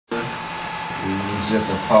It's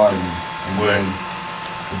just a party. And then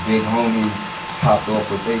the big homies popped off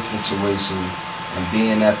with their situation, and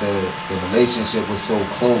being that the relationship was so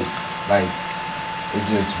close, like, it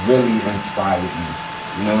just really inspired me.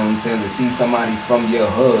 You know what I'm saying? To see somebody from your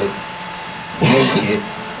hood make it,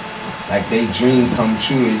 like they dream come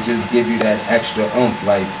true, it just give you that extra oomph,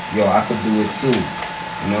 like, yo, I could do it too.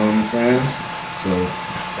 You know what I'm saying? So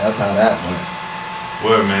that's how that went.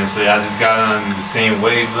 Word, man. So y'all just got on the same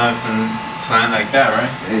wavelength and something like that, right?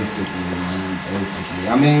 Basically, man. Basically.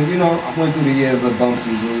 I mean, you know, I went through the years of bumps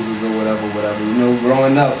and bruises or whatever. You know,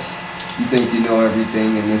 growing up, you think you know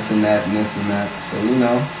everything and this and that and this and that. So, you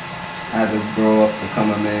know, I had to grow up, become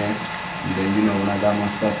a man. And then, you know, when I got my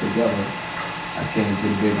stuff together, I came to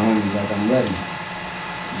the big homies like I'm ready.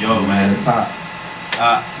 Yo, man. Pop.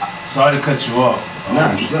 Sorry to cut you off. Nah,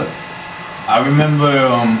 it's good. I remember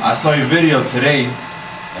I saw your video today.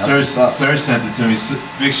 Serge sent it to me.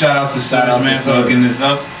 Big shout outs to Serge, man, for hooking this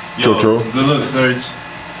up. Yo, good look, Serge.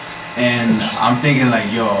 And I'm thinking like,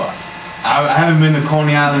 yo, I haven't been to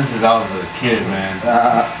Coney Island since I was a kid, man.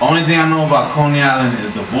 Only thing I know about Coney Island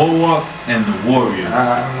is the Boardwalk and the Warriors.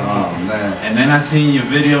 Oh man! And then I seen your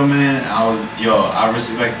video, man. I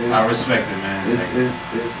respect it, man.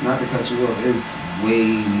 It's not to cut you off. It's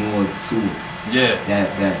way more to it. Yeah.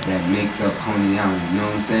 That makes up Coney Island. You know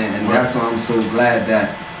what I'm saying? And that's why I'm so glad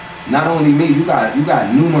that not only me, you got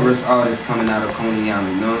numerous artists coming out of Coney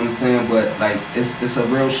Island. You know what I'm saying? But like it's a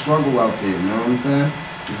real struggle out there. You know what I'm saying?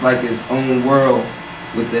 It's like its own world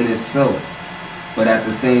within itself. But at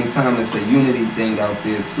the same time, it's a unity thing out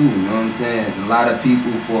there too. You know what I'm saying? A lot of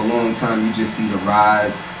people for a long time, you just see the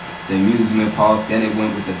rides, the amusement park, then it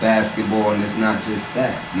went with the basketball, and it's not just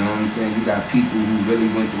that. You know what I'm saying? You got people who really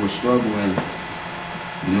went through a struggle, and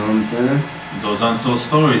you know what I'm saying? Those untold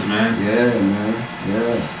stories, man. Yeah, man.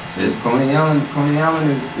 Yeah. So Coney Island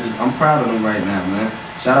is I'm proud of them right now, man.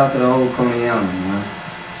 Shout out to the whole Coney Island, man.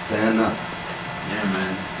 Stand up. Yeah,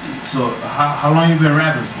 man. So how long you been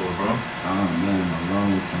rapping for, bro? Oh man, a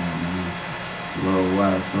long time, man. A little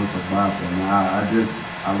while since a rapper, man. I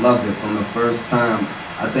loved it from the first time.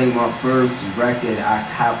 I think my first record I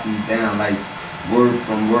copied down like word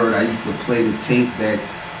from word. I used to play the tape back,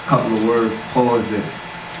 couple of words, pause it.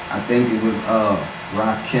 I think it was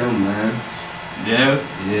Rakim, man. Yeah?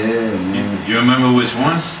 Yeah, man. You remember which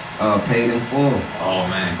one? Paid in Full. Oh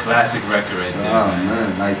man, classic record right there,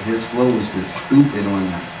 man. Like his flow was just stupid on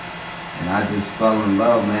that. And I just fell in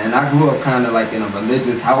love, man. I grew up kind of like in a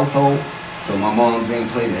religious household, so my moms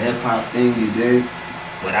ain't play the hip hop thing, you dig?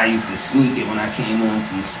 But I used to sneak it when I came home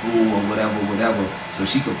from school or whatever, so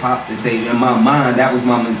she could pop the tape. In my mind, that was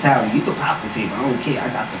my mentality. You could pop the tape, I don't care, I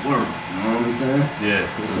got the words, you know what I'm saying? Yeah.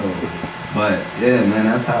 So, but yeah, man,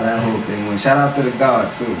 that's how that whole thing went. Shout out to the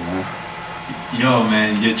God too, man. Yo,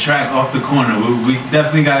 man, your track Off the Corner, we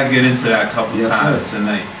definitely gotta get into that a couple times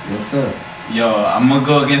tonight. Yes, sir. Yo, I'm gonna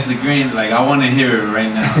go against the grain. Like, I want to hear it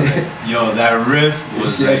right now. Like, yo, that riff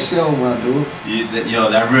was like, show, my dude. Yo,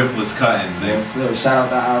 that riff was cutting. Like, yes, sir. Shout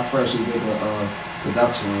out to High Fresh who did the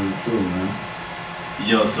production on it too, man.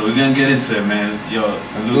 Yo, so we're gonna get into it, man. Yo,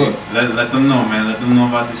 let them know, man. Let them know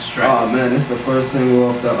about this track. Oh man, it's the first single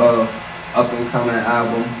off the up and coming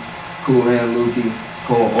album, Cool and Lukey. It's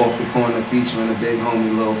called Off the Corner, featuring the big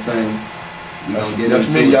homie Lil Fame. You know, get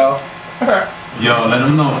that's into me, y'all. Yo, let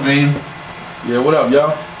them know, Fame. Yeah, what up,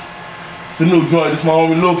 y'all? It's a new joint. This my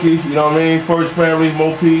homie Lukey. You know what I mean? First family,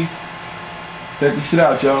 more peace. Check this shit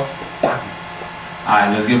out, y'all.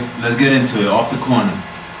 Alright, let's get into it. Off the Corner.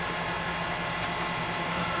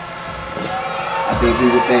 I think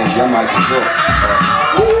he was saying your mic is short.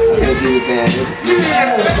 I think he was saying this.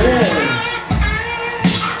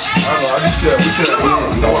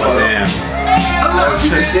 Oh, damn.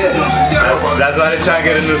 That's why they try to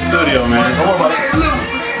get in the studio, man.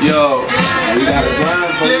 Yo, we got a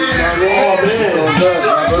grind for you, know what I mean? It's so good,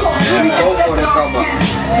 brother. We go for the come up.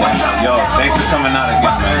 Yo, thanks for coming out again,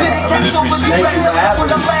 man. I really appreciate it. Thank you for having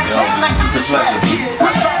me. Yo, it's a pleasure.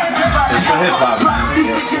 It's for hip hop, man.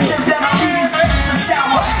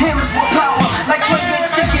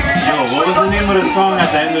 Yo, what was the name of the song at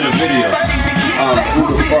the end of the video? Who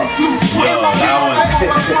the fuck? Yo, that was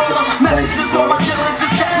Messages from my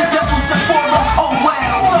diligence that the devil sent for them. Oh wow.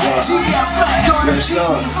 You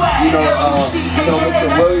know Mr.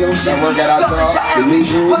 Williams that work at our job, the lead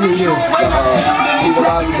room, the supervisor,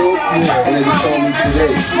 and then he told me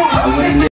today,